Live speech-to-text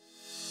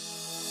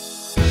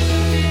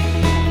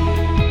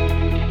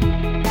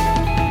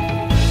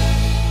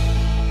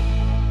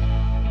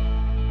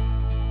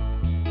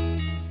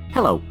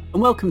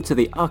and welcome to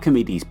the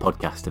Archimedes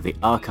podcast of the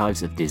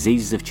Archives of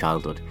Diseases of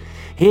Childhood.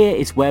 Here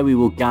is where we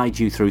will guide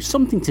you through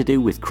something to do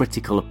with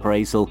critical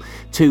appraisal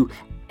to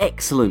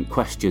excellent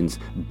questions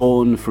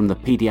born from the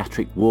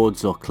paediatric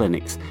wards or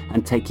clinics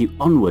and take you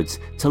onwards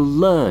to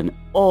learn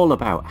all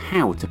about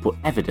how to put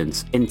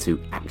evidence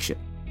into action.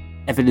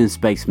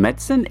 Evidence-based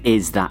medicine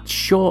is that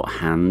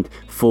shorthand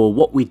for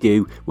what we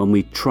do when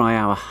we try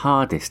our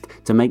hardest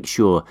to make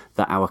sure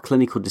that our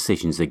clinical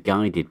decisions are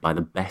guided by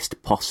the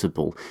best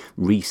possible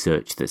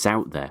research that's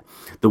out there.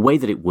 The way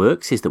that it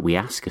works is that we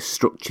ask a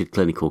structured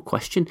clinical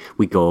question,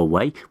 we go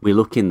away, we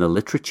look in the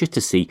literature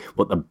to see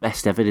what the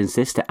best evidence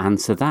is to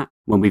answer that.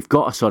 When we've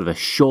got a sort of a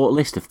short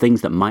list of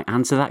things that might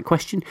answer that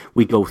question,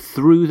 we go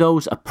through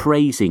those,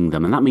 appraising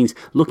them, and that means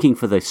looking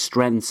for the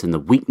strengths and the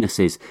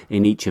weaknesses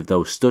in each of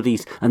those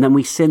studies, and then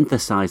we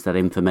synthesize that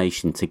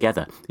information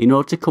together in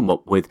order to come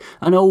up with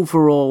an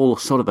overall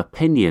sort of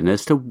opinion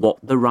as to what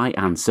the right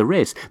answer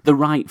is, the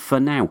right for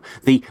now,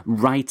 the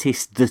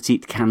rightest that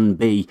it can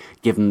be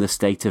given the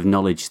state of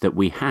knowledge that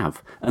we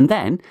have. And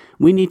then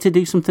we need to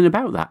do something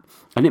about that.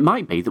 And it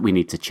might be that we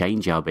need to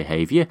change our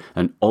behaviour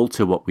and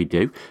alter what we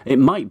do. It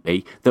might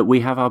be that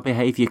we have our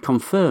behaviour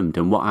confirmed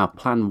and what our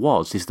plan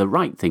was is the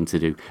right thing to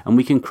do and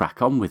we can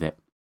crack on with it.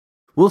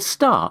 We'll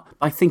start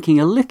by thinking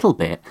a little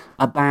bit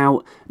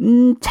about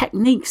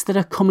techniques that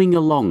are coming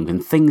along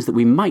and things that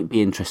we might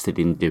be interested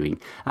in doing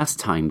as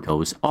time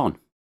goes on.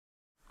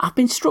 I've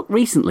been struck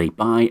recently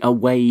by a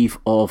wave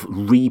of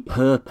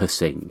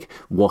repurposing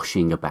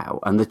washing about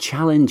and the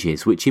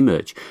challenges which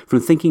emerge from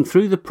thinking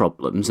through the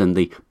problems and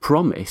the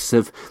promise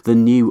of the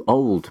new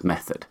old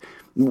method,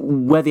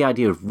 where the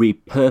idea of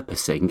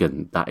repurposing,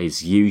 and that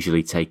is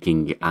usually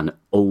taking an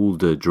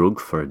older drug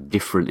for a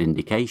different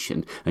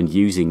indication and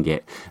using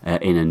it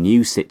in a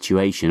new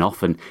situation,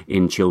 often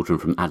in children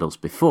from adults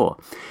before,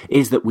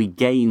 is that we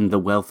gain the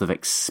wealth of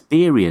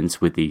experience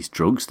with these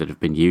drugs that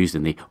have been used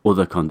in the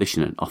other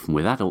condition and often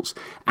with adults,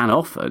 and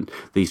often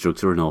these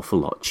drugs are an awful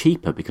lot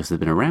cheaper because they've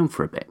been around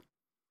for a bit.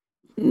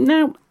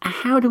 Now,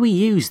 how do we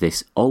use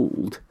this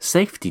old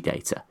safety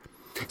data?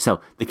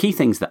 So the key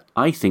things that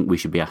I think we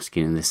should be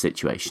asking in this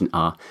situation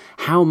are,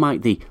 how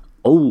might the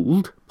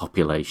old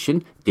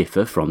population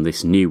differ from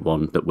this new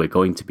one that we're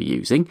going to be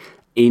using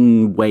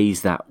in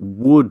ways that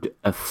would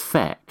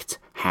affect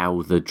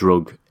how the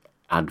drug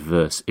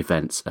adverse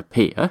events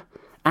appear,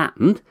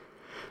 and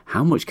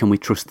how much can we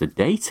trust the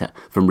data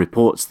from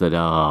reports that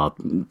are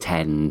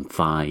 10,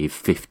 5,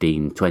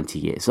 15, 20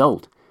 years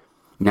old?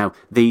 Now,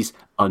 these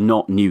are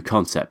not new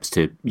concepts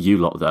to you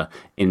lot that are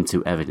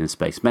into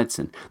evidence-based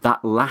medicine.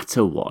 That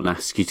latter one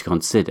asks you to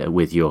consider,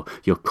 with your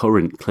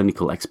current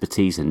clinical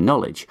expertise and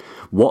knowledge,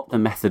 what the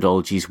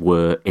methodologies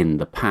were in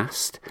the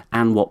past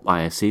and what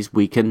biases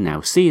we can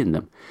now see in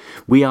them.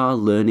 We are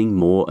learning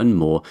more and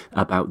more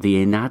about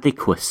the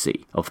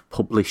inadequacy of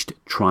published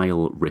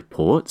trial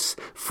reports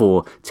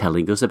for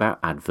telling us about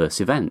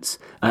adverse events,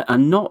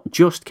 and not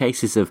just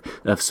cases of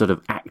sort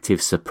of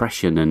active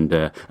suppression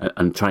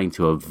and trying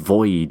to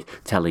avoid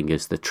telling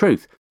us the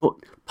truth, but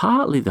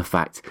partly the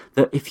fact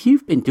that if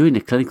you've been doing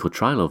a clinical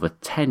trial over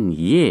 10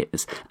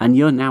 years and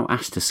you're now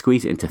asked to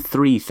squeeze it into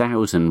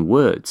 3,000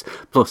 words,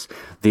 plus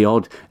the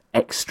odd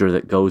extra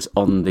that goes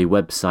on the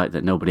website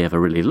that nobody ever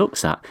really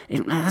looks at,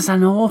 there's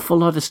an awful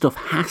lot of stuff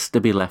has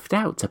to be left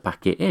out to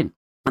pack it in.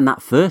 And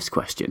that first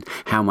question,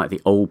 how might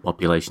the old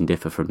population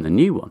differ from the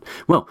new one?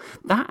 Well,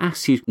 that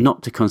asks you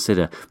not to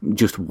consider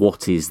just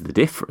what is the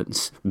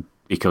difference,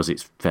 because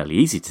it's fairly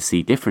easy to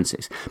see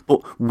differences,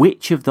 but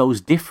which of those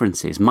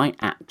differences might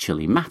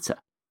actually matter.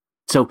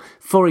 So,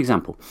 for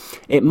example,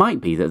 it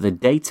might be that the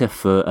data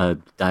for a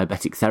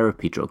diabetic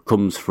therapy drug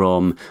comes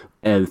from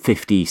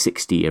 50,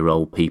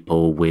 60-year-old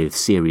people with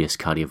serious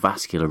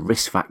cardiovascular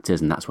risk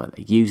factors, and that's why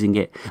they're using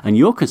it. And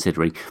you're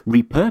considering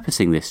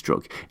repurposing this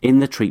drug in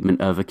the treatment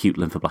of acute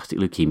lymphoblastic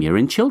leukemia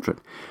in children.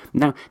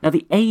 Now,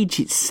 the age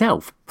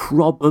itself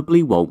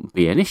probably won't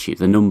be an issue,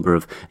 the number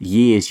of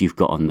years you've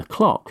got on the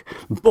clock,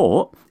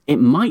 but it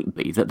might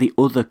be that the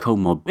other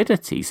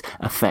comorbidities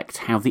affect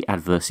how the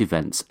adverse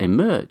events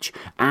emerge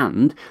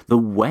and the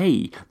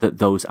way that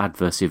those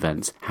adverse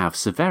events have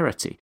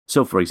severity.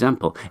 So, for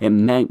example, it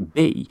might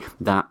be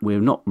that we're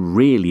not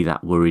really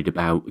that worried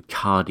about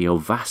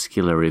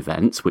cardiovascular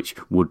events, which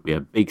would be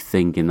a big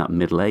thing in that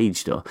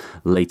middle-aged or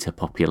later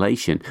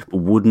population, but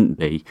wouldn't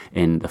be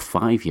in the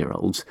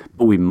 5-year-olds.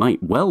 But we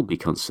might well be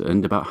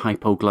concerned about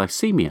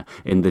hypoglycemia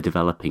in the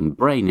developing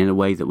brain in a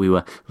way that we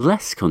were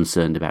less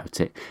concerned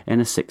about it in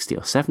a 60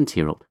 or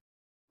 70-year-old.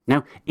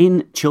 Now,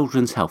 in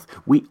children's health,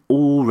 we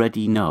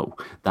already know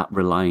that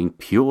relying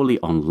purely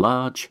on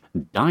large,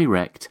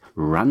 direct,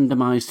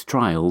 randomised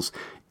trials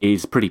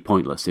is pretty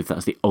pointless if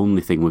that's the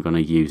only thing we're going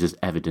to use as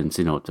evidence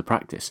in order to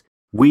practice.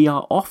 We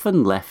are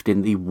often left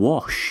in the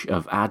wash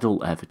of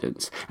adult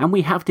evidence, and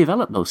we have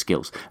developed those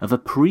skills of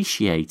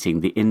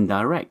appreciating the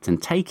indirect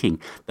and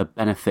taking the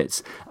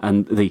benefits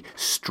and the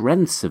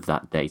strengths of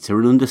that data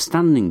and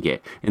understanding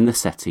it in the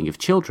setting of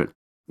children.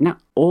 Now,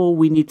 all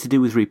we need to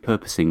do with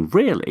repurposing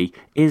really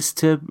is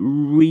to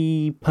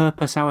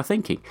repurpose our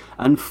thinking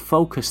and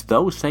focus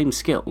those same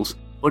skills,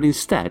 but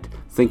instead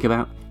think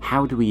about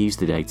how do we use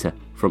the data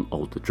from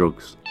older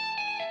drugs.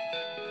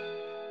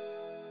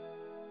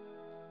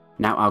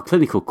 Now, our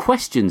clinical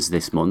questions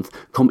this month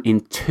come in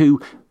two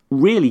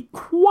really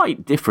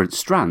quite different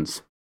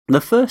strands. The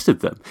first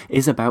of them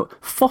is about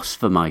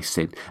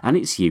fosfomycin and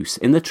its use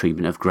in the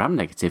treatment of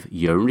gram-negative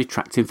urinary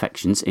tract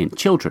infections in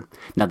children.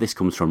 Now, this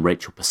comes from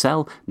Rachel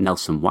Purcell,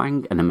 Nelson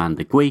Wang and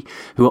Amanda Gui,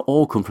 who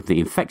all come from the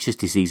Infectious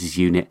Diseases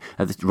Unit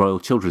at the Royal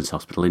Children's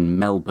Hospital in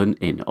Melbourne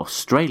in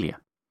Australia.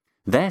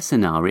 Their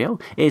scenario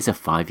is a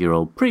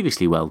 5-year-old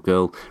previously well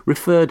girl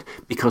referred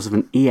because of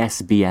an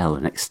ESBL,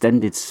 an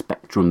extended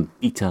spectrum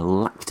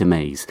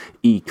beta-lactamase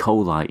E.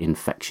 coli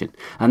infection,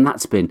 and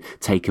that's been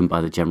taken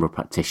by the general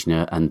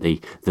practitioner, and the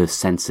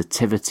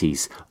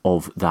sensitivities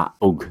of that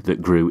bug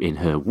that grew in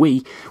her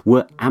wee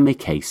were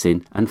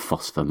amikacin and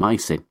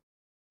fosfomycin.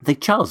 The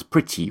child's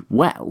pretty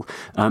well,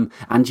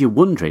 and you're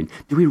wondering,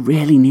 do we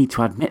really need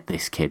to admit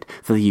this kid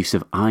for the use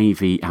of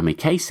IV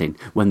amikacin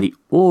when the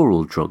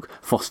oral drug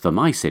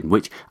fosfomycin,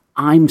 which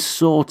I'm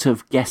sort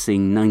of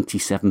guessing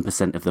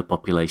 97% of the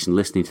population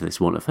listening to this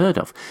won't have heard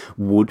of,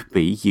 would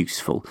be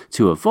useful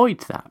to avoid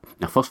that?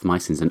 Now,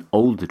 fosfomycin is an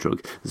older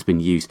drug that's been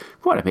used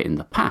quite a bit in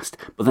the past,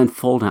 but then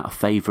fallen out of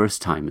favour as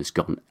time has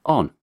gone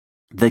on.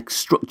 The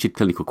structured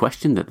clinical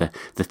question that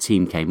the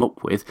team came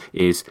up with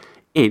is,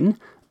 in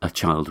a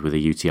child with a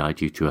UTI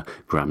due to a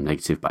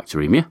gram-negative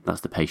bacteremia,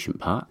 that's the patient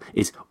part,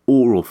 is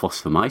oral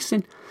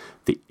fosfomycin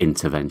the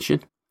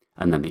intervention,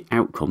 and then the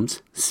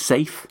outcomes,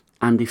 safe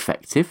and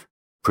effective,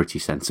 pretty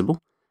sensible,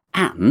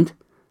 and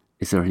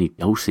is there any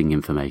dosing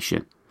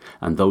information?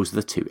 And those are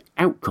the two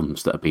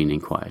outcomes that are being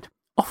inquired.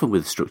 Often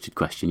with a structured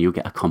question, you'll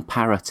get a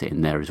comparator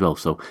in there as well.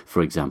 So,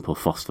 for example,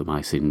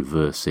 fosfomycin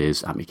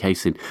versus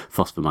amikacin,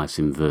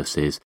 fosfomycin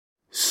versus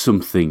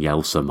something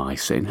else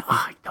amycin.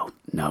 I don't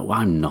know.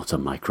 I'm not a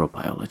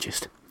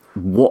microbiologist.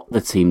 What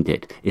the team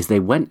did is they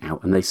went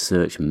out and they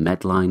searched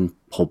Medline,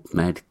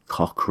 PubMed,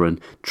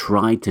 Cochrane,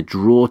 tried to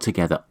draw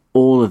together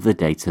all of the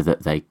data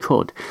that they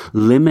could,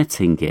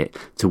 limiting it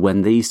to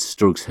when these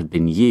drugs had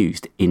been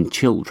used in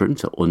children,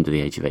 so under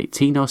the age of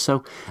 18 or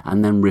so,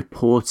 and then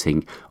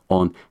reporting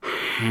on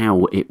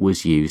how it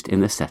was used in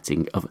the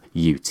setting of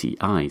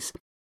UTIs.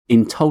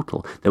 In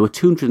total, there were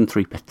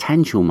 203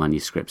 potential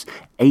manuscripts,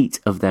 8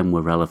 of them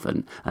were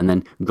relevant, and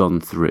then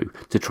gone through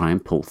to try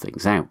and pull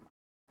things out.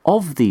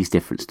 Of these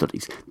different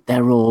studies,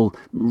 they're all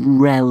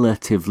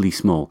relatively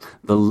small.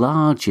 The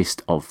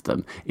largest of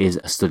them is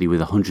a study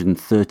with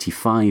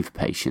 135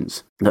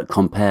 patients that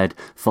compared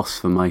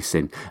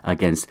fosfomycin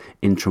against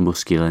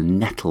intramuscular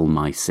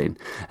nettlymycin,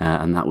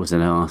 and that was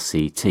an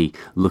RCT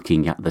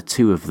looking at the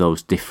two of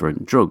those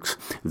different drugs,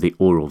 the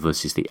oral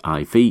versus the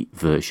IV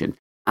version.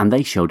 And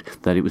they showed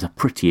that it was a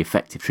pretty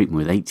effective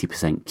treatment with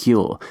 80%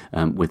 cure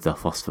with the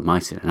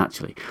fosfomycin, and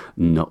actually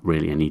not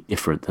really any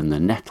different than the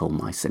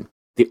nettlymycin.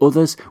 The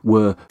others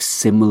were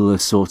similar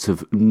sort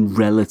of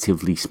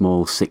relatively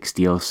small,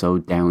 60 or so,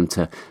 down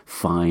to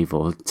 5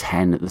 or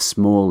 10 at the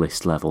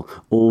smallest level,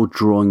 all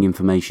drawing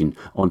information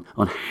on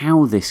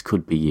how this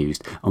could be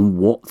used and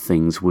what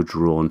things were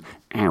drawn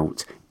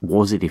out.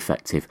 Was it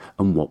effective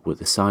and what were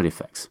the side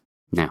effects?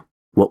 Now,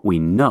 what we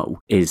know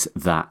is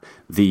that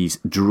these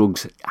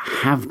drugs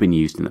have been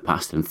used in the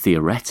past and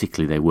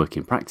theoretically they work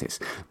in practice,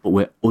 but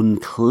we're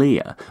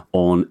unclear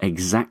on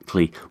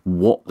exactly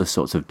what the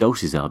sorts of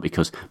doses are,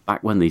 because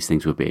back when these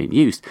things were being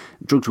used,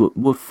 drugs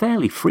were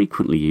fairly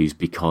frequently used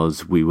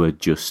because we were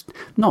just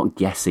not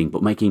guessing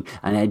but making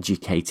an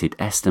educated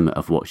estimate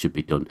of what should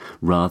be done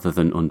rather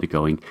than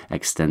undergoing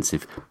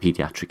extensive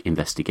paediatric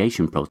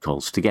investigation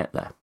protocols to get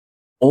there.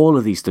 All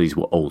of these studies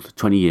were old,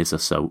 20 years or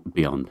so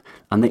beyond,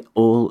 and they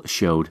all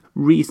showed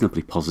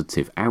reasonably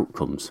positive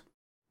outcomes.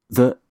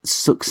 The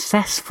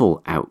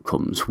successful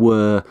outcomes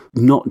were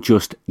not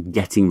just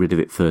getting rid of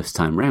it first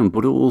time round,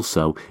 but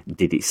also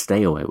did it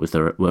stay away? Was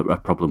there a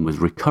problem with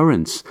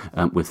recurrence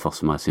with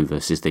fosfomycin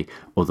versus the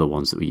other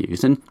ones that we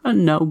used? And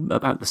no,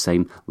 about the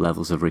same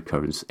levels of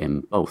recurrence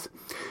in both.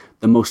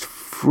 The most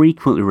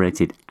frequently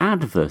rated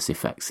adverse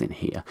effects in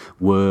here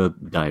were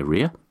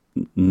diarrhea,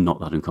 not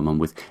that uncommon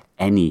with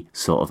any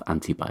sort of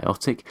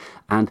antibiotic,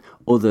 and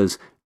others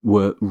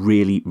were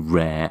really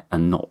rare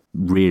and not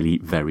really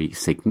very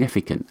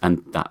significant,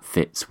 and that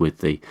fits with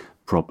the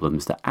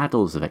problems that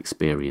adults have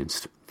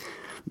experienced.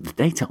 The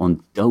data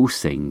on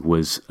dosing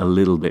was a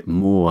little bit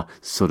more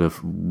sort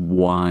of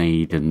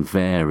wide and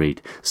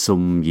varied,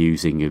 some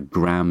using 1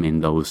 gram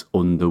in those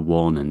under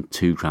 1 and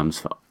 2 grams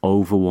for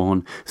over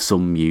 1,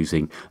 some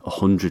using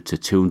 100 to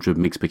 200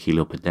 mg per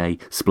kilo per day,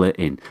 split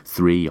in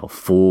 3 or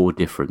 4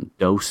 different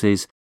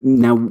doses.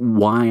 Now,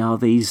 why are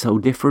these so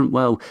different?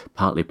 Well,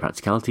 partly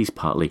practicalities,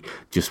 partly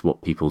just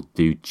what people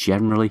do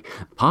generally,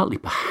 partly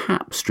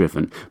perhaps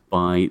driven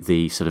by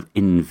the sort of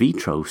in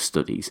vitro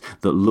studies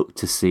that look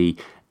to see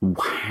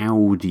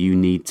how do you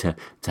need to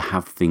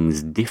have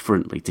things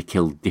differently to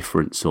kill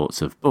different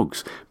sorts of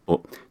bugs.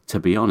 But to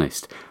be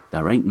honest,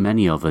 there ain't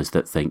many of us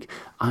that think,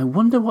 I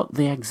wonder what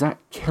the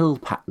exact kill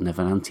pattern of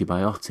an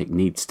antibiotic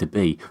needs to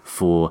be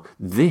for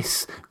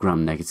this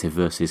gram-negative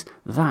versus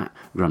that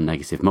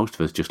gram-negative. Most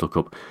of us just look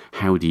up,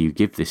 how do you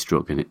give this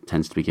drug? And it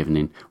tends to be given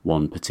in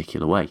one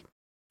particular way.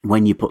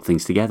 When you put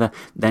things together,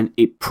 then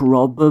it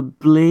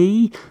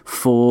probably,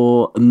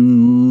 for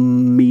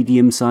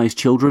medium-sized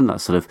children,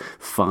 that sort of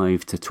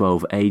 5 to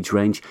 12 age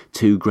range,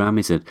 2 gram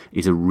is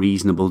a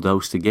reasonable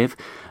dose to give.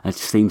 It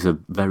seems a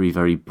very,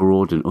 very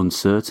broad and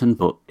uncertain,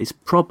 but it's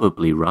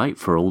probably right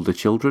for older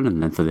children.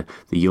 And then for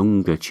the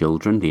younger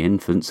children, the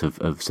infants of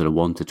sort of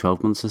 1 to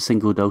 12 months, a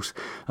single dose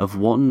of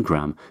 1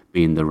 gram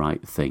being the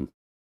right thing.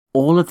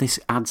 All of this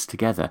adds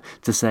together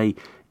to say,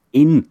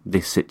 in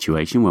this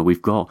situation where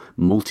we've got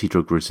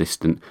multi-drug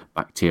resistant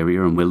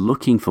bacteria and we're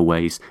looking for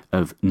ways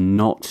of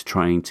not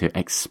trying to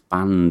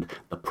expand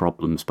the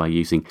problems by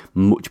using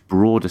much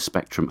broader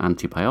spectrum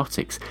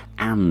antibiotics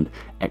and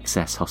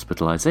excess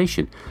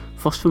hospitalisation,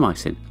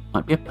 fosfomycin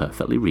might be a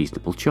perfectly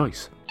reasonable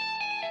choice.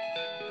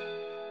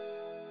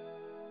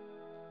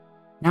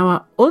 Now,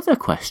 our other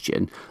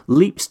question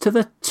leaps to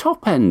the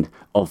top end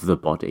of the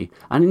body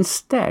and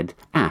instead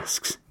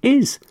asks,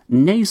 is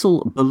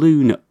nasal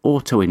balloon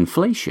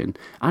autoinflation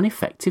an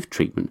effective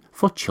treatment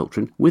for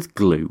children with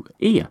glue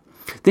ear?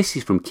 This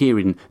is from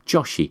Kieran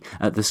Joshi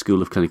at the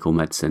School of Clinical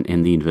Medicine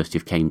in the University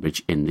of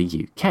Cambridge in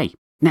the UK.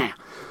 Now,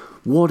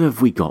 what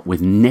have we got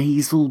with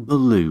nasal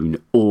balloon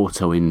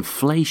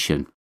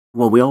autoinflation?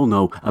 Well, we all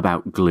know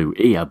about glue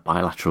ear,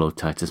 bilateral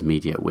otitis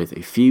media with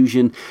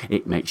effusion.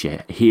 It makes your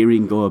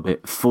hearing go a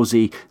bit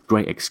fuzzy.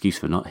 Great excuse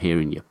for not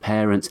hearing your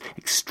parents.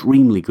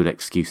 Extremely good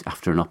excuse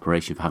after an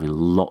operation for having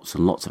lots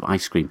and lots of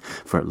ice cream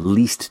for at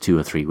least 2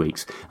 or 3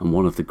 weeks. And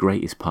one of the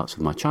greatest parts of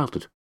my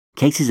childhood.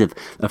 Cases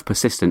of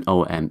persistent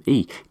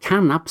OME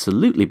can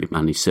absolutely be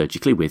managed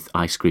surgically with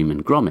ice cream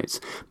and grommets,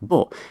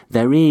 but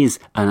there is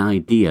an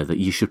idea that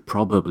you should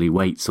probably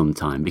wait some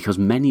time because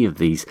many of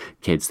these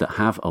kids that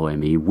have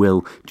OME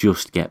will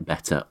just get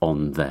better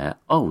on their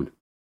own.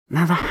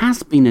 Now, there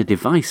has been a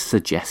device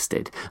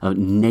suggested of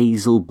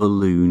nasal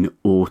balloon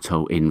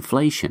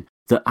autoinflation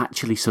that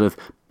actually sort of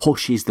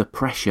pushes the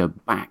pressure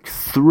back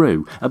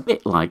through, a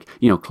bit like,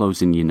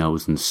 closing your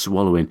nose and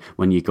swallowing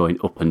when you're going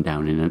up and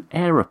down in an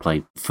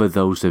aeroplane. For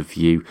those of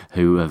you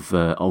who have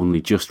only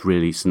just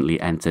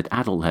recently entered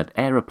adulthood,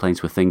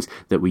 aeroplanes were things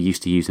that we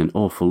used to use an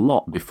awful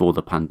lot before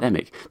the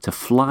pandemic to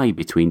fly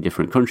between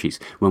different countries,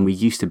 when we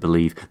used to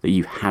believe that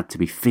you had to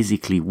be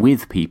physically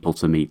with people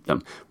to meet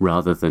them,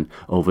 rather than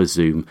over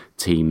Zoom,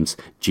 Teams,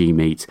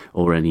 Gmeet,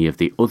 or any of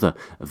the other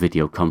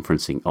video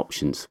conferencing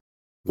options.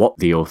 What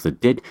the author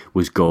did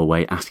was go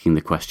away asking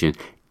the question,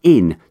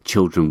 in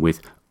children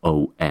with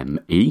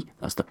OME,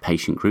 that's the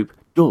patient group,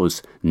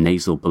 does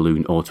nasal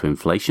balloon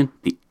autoinflation,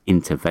 the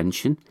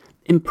intervention,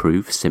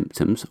 improve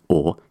symptoms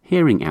or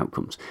hearing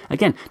outcomes?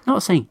 Again,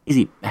 not saying, is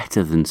it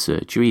better than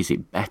surgery, is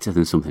it better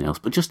than something else,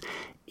 but just,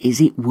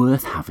 is it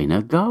worth having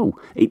a go?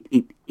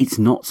 It's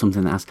not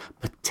something that has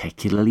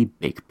particularly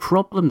big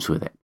problems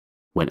with it.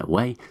 Went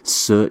away,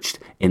 searched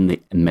in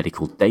the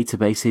medical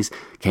databases,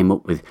 came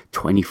up with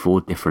 24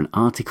 different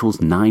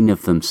articles, 9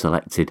 of them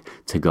selected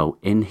to go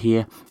in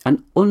here,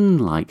 and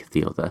unlike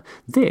the other,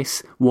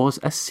 this was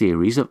a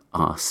series of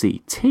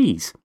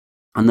RCTs.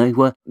 And they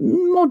were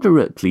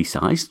moderately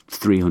sized,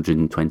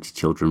 320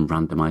 children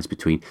randomised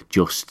between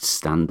just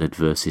standard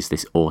versus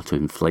this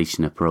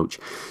autoinflation approach,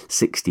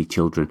 60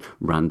 children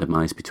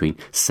randomised between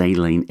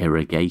saline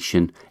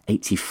irrigation,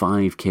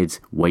 85 kids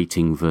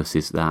waiting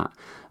versus that,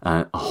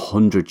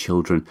 100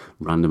 children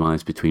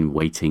randomised between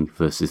waiting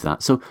versus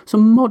that. So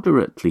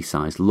moderately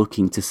sized,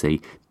 looking to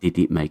see, did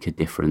it make a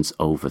difference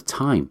over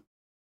time?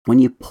 When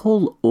you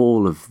pull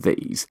all of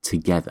these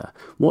together,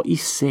 what you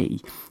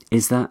see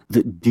is that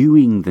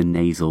doing the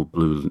nasal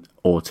balloon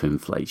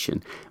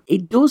autoinflation,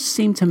 it does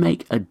seem to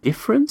make a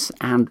difference,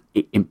 and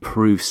it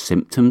improves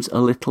symptoms a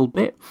little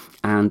bit,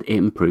 and it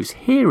improves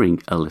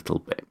hearing a little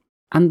bit.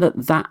 And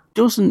that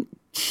doesn't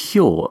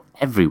cure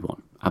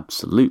everyone,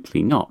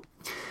 absolutely not.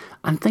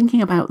 I'm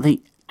thinking about the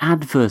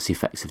adverse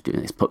effects of doing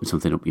this, putting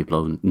something up your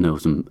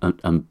nose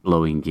and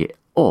blowing it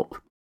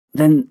up.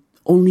 Then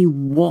only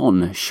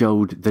one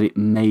showed that it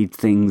made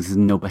things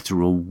no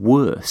better or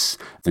worse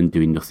than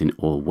doing nothing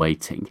or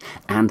waiting.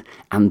 And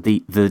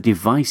the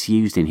device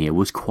used in here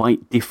was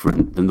quite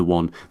different than the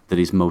one that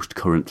is most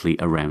currently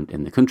around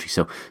in the country.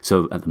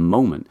 So at the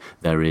moment,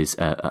 there is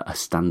a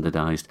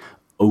standardised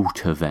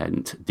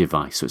Otavent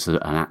device, so it's an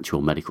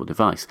actual medical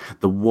device.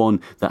 The one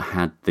that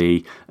had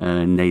the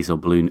nasal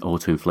balloon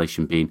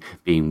autoinflation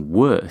being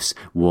worse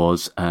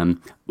was,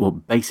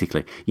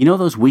 basically,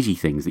 those whizzy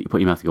things that you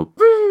put in your mouth and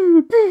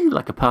go,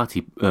 like a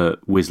party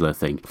whistler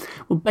thing.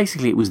 Well,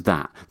 basically it was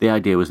that. The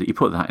idea was that you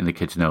put that in the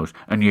kid's nose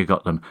and you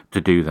got them to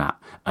do that.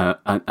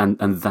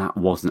 And that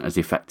wasn't as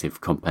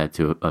effective compared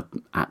to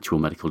an actual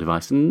medical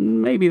device.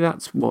 And maybe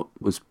that's what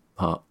was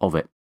part of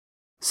it.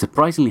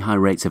 Surprisingly high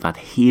rates of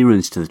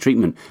adherence to the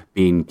treatment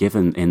being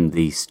given in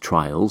these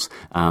trials,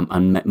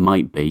 and it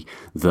might be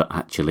that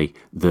actually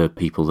the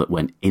people that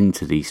went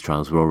into these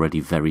trials were already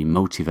very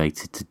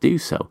motivated to do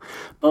so.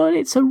 But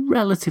it's a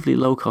relatively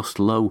low-cost,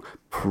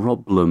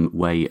 low-problem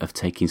way of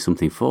taking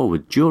something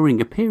forward during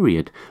a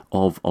period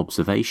of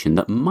observation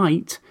that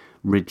might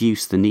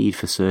reduce the need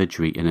for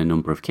surgery in a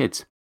number of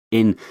kids.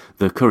 In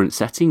the current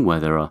setting, where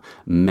there are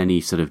many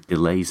sort of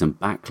delays and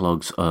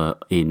backlogs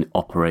in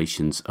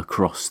operations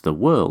across the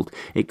world,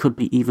 it could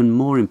be even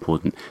more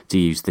important to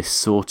use this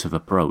sort of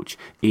approach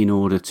in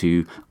order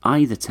to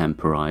either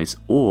temporise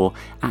or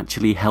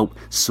actually help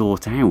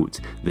sort out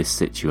this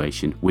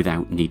situation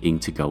without needing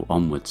to go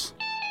onwards.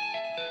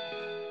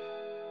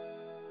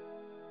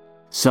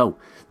 So,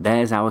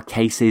 there's our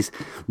cases,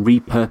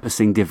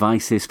 repurposing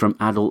devices from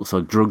adults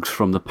or drugs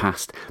from the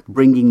past,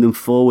 bringing them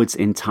forwards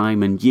in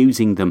time and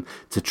using them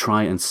to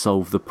try and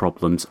solve the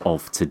problems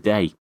of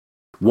today.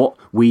 What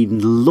we'd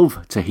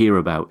love to hear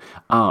about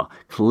are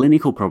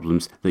clinical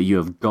problems that you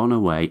have gone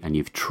away and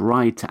you've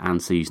tried to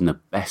answer using the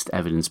best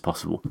evidence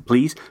possible.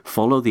 Please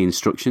follow the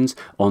instructions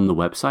on the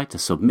website to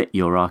submit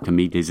your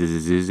Archimedes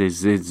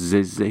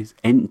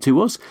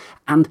to us,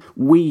 and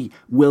we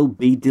will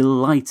be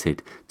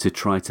delighted to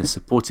try to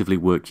supportively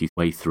work your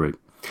way through.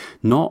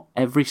 Not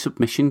every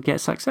submission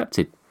gets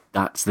accepted.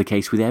 That's the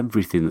case with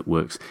everything that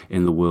works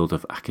in the world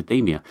of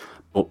academia.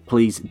 But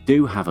please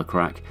do have a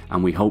crack,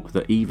 and we hope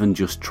that even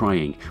just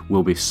trying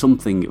will be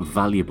something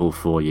valuable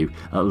for you,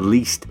 at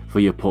least for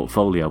your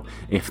portfolio,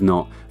 if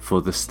not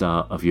for the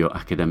start of your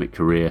academic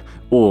career,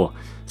 or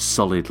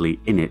solidly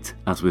in it,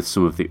 as with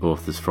some of the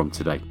authors from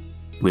today.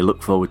 We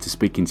look forward to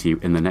speaking to you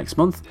in the next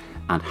month,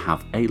 and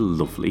have a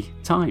lovely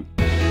time.